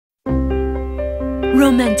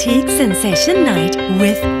Romantique Sensation Night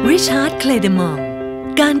with Richard Clayderman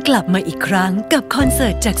การกลับมาอีกครั้งกับคอนเสิ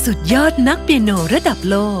ร์ตจากสุดยอดนักเปียโนระดับ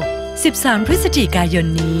โลก 13 พฤศจิกายน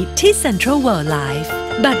นี้ที่ Central World Live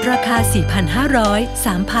บัตรราคา 4,500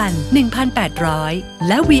 3,000 1,800 แ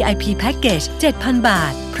ละ VIP Package 7,000 บา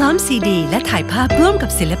ท พร้อมซีดีและถ่ายภาพร่วมกั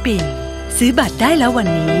บศิลปิน ซื้อบัตรได้แล้ววัน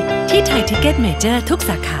นี้ที่ไทยทิกเก็ตเมเจอร์ทุก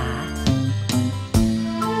สาขา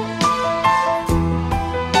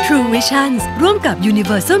True Visions ร่วมกับ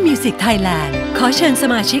Universal Music Thailand ขอเชิญส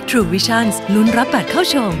มาชิก True Visions ลุ้นรับบัตรเข้า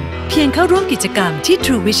ชมเพียงเข้าร่วมกิจกรรมที่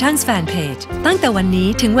True Visions Fanpage ตั้งแต่วันนี้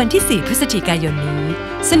ถึงวันที่ 4 พฤศจิกายนนี้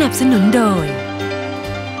สนับสนุนโดย